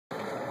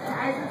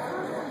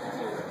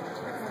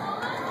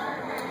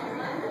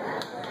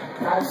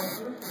Guys,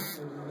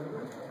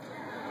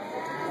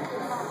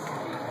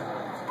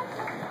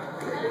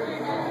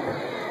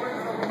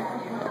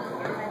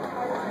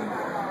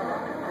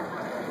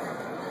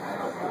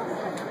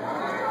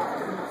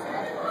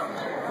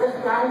 this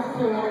guy's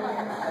team had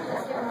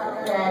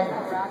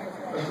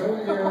a great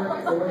year.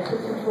 They were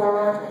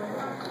 64.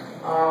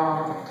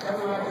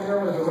 Kevin McNair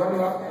was a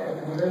runner-up at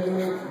the division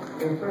meet,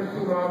 the first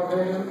team all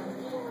division.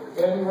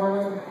 Andy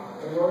Warren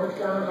and Norris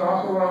Johns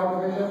also were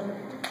all division.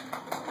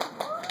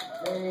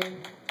 They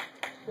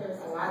spent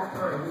a lot of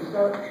time. We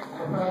start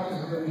our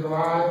practices in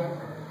July,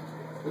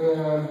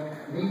 and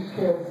these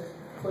kids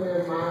put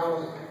in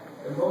miles,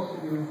 and most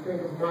of you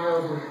think of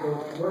miles as for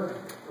work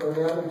or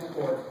the other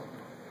sports.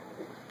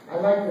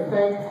 I'd like to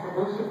thank the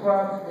Booster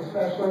Club,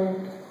 especially,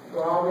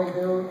 for all they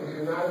do. If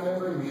you're not a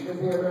member, you should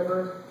be a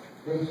member.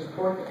 They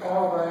support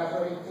all of our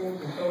athletic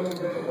teams in so many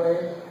different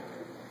ways.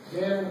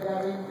 Jan and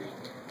Debbie,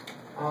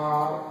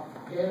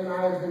 Jan and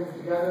I have been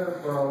together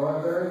for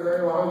a very,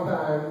 very long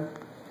time,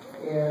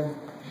 and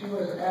she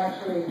was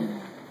actually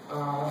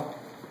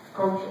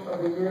Coach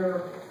of the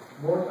Year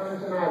more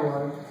times than I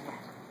was,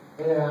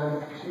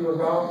 and she was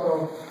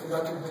also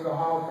inducted to the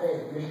Hall of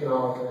Fame, Michigan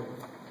Hall of Fame.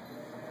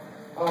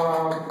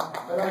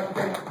 I'd like to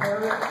thank the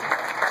parents.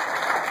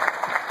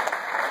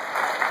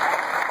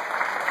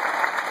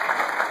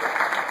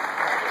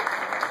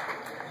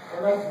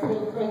 I'd like to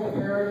thank the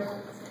parents.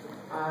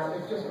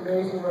 It's just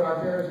amazing what our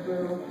parents do.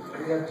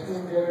 We have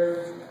team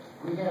dinners.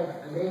 We have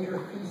major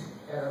feasts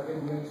at our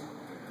big meets.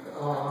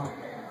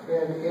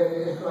 And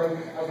it's like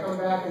I come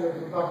back and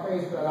there's a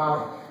buffet set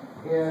out,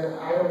 and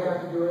I don't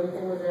have to do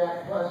anything with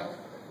that. Plus,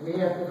 we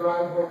have to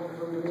drive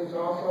from the meets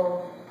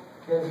also.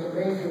 And it's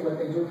amazing what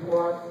they do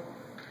for us.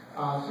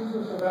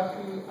 Susan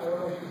Silvestri, I don't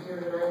know if she's here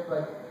tonight,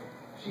 but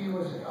she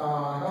was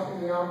helping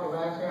me out the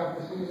last half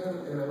of the season,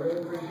 and I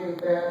really appreciate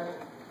that.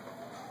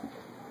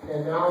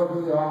 And now we'll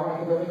do the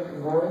all-academic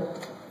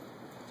awards.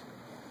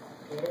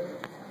 Okay.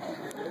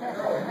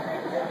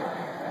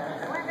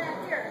 One back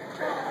here.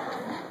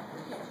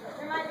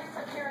 There might be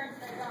some parents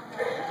that don't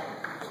know.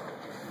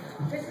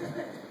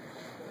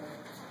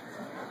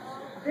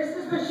 This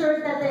is the shirt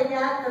that they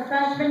get. The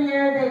freshman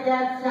year, they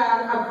get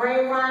a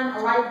gray one, a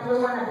light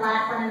blue one, a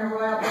black one, and a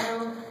royal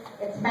blue.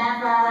 It's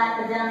Mac All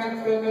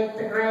Academics. They make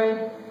the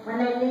grade. When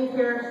they leave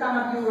here, some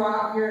of you,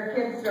 your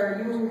kids,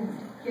 or you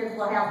kids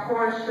will have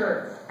 4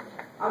 shirts.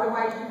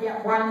 Otherwise, you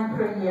get 1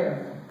 per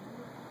year.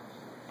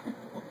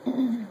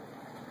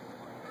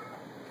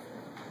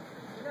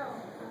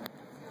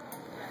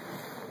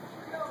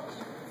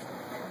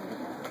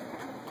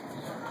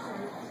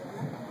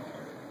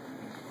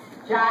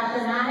 Josh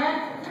Ananek,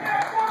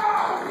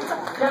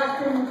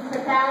 Justin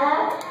Sakala,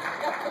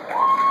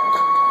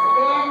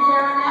 Dan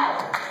Jeronette,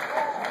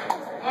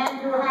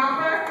 Andrew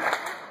Hopper,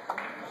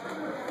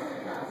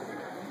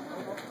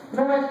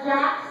 Louis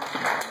Jocks,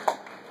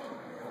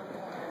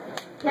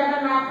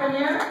 Kevin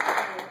Lafreniere,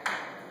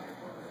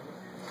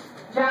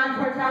 John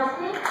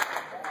Portelski,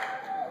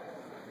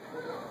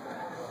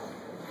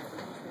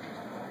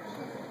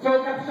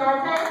 Jacob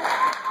Schulze,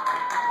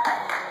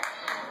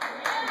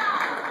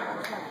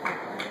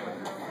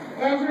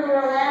 Andrew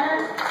Orlando,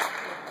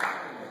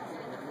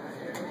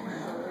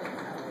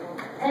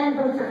 and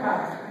Booster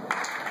Club.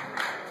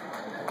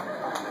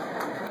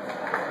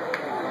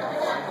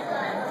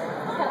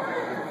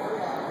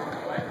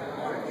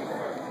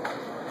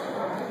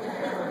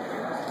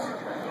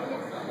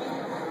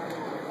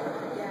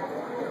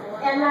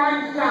 And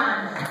Lawrence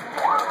Johns. If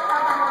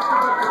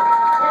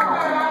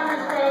they're on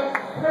mistake,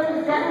 please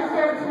Dennis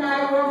here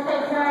tonight. We'll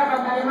take care of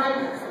them, but it might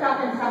get stuck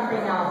in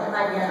something else. It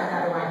might be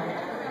another one.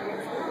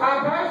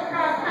 Boys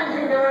cross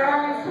country, there were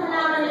only 2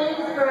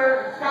 nominees for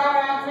Scholar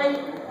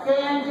Athlete,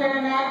 Dan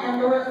Jeronette and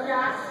Louis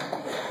Jocks.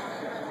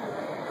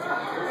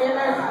 And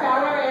our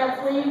Scholar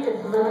Athlete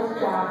is Louis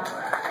Jocks.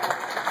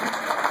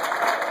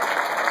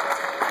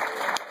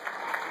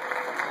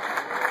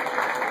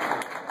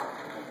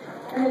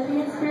 And the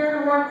Team Spirit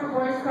Award for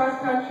Boys Cross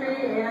Country,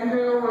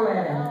 Andrew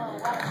Willett.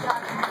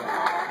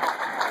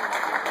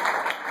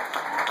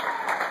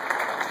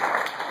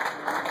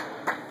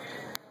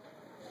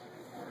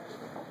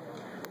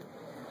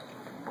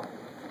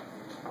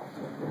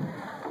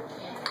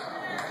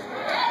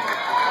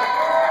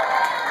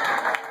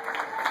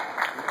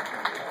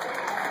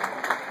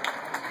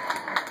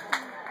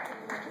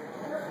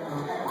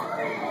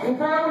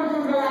 Before we do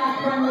the last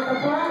one, with the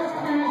boys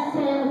tennis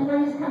team,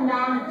 please come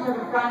down to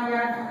the front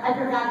here. I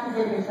forgot to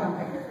give you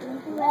something.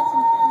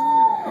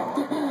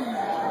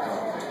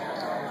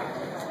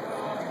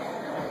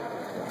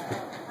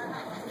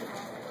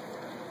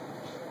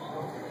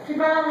 To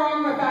go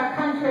along with our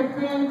country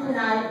theme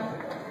tonight,